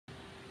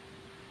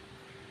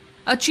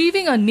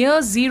Achieving a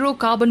near-zero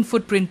carbon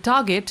footprint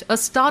target, a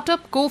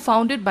startup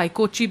co-founded by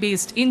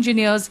Kochi-based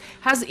engineers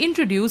has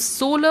introduced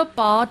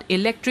solar-powered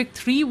electric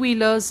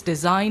three-wheelers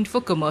designed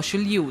for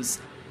commercial use.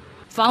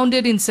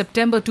 Founded in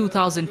September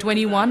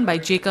 2021 by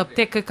Jacob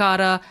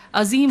Thekkekara,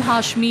 Azim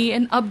Hashmi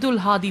and Abdul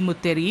Hadi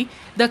Mutheri,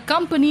 the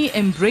company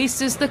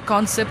embraces the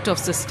concept of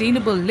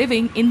sustainable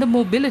living in the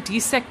mobility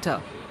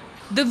sector.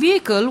 The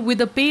vehicle, with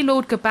a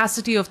payload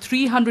capacity of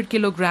 300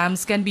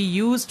 kilograms, can be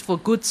used for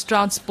goods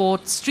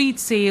transport,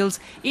 street sales,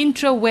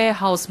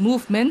 intra-warehouse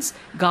movements,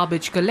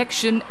 garbage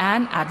collection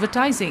and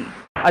advertising.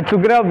 At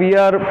Sugra, we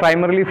are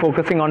primarily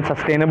focusing on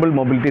sustainable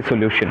mobility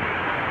solution,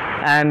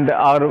 and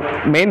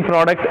our main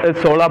product is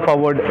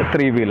solar-powered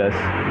three-wheelers.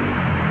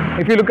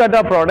 If you look at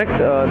our product,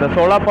 the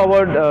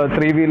solar-powered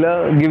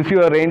three-wheeler gives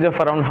you a range of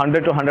around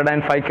 100 to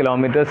 105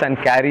 kilometers and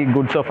carry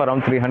goods of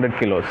around 300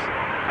 kilos.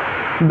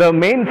 The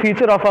main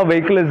feature of our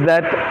vehicle is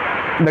that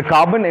the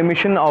carbon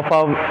emission of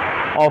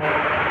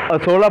a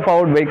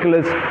solar-powered vehicle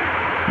is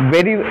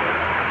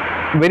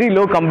very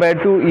low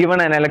compared to even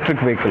an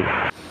electric vehicle.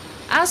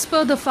 As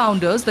per the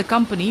founders, the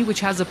company, which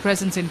has a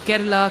presence in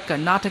Kerala,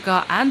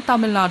 Karnataka and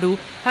Tamil Nadu,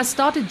 has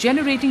started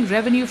generating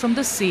revenue from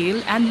the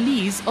sale and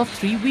lease of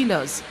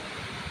three-wheelers.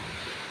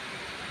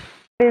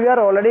 We are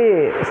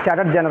already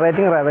started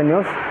generating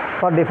revenues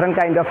for different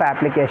kind of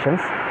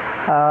applications.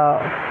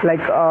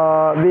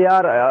 We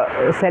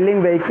are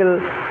selling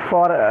vehicle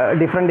for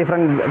different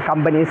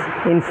companies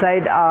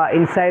inside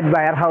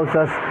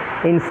warehouses,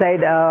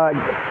 inside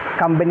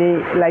company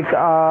like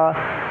a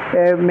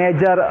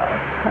major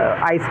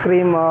ice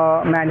cream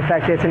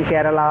manufacturers in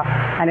Kerala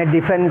and a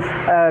defense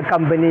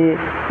company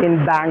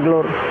in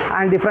Bangalore,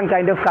 and different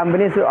kind of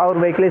companies our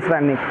vehicle is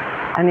running,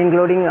 and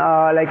including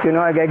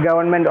a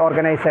government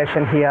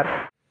organization here.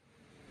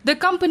 The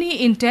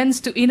company intends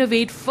to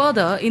innovate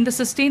further in the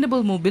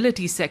sustainable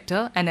mobility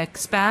sector and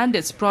expand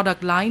its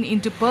product line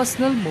into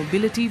personal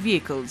mobility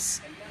vehicles.